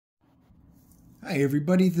Hi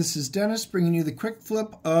everybody, this is Dennis bringing you the quick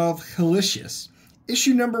flip of Hellicious.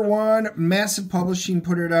 Issue number 1, Massive Publishing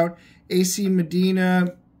put it out. AC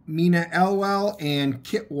Medina Mina Elwell and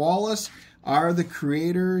Wallis are the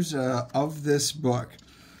creators of this book.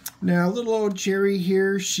 Now, little old Cherry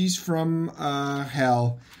here, she's from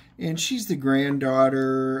hell, and she's the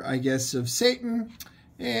granddaughter, I guess, of Satan,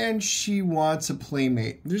 and she wants a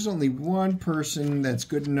playmate. There's only one person that's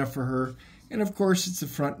good enough for her, and of course it's the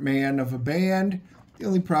front man of a band. The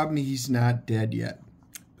only problem, he's not dead yet.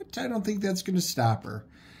 But I don't think that's going to stop her.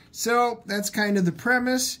 So that's kind of the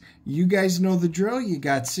premise. You guys know the drill. You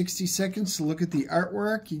got 60 seconds to look at the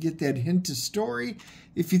artwork. You get that hint of story.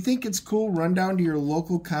 If you think it's cool, run down to your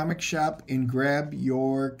local comic shop and grab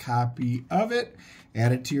your copy of it.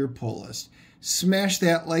 Add it to your pull list. Smash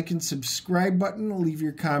that like and subscribe button. Leave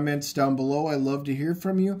your comments down below. I love to hear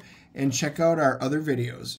from you. And check out our other videos.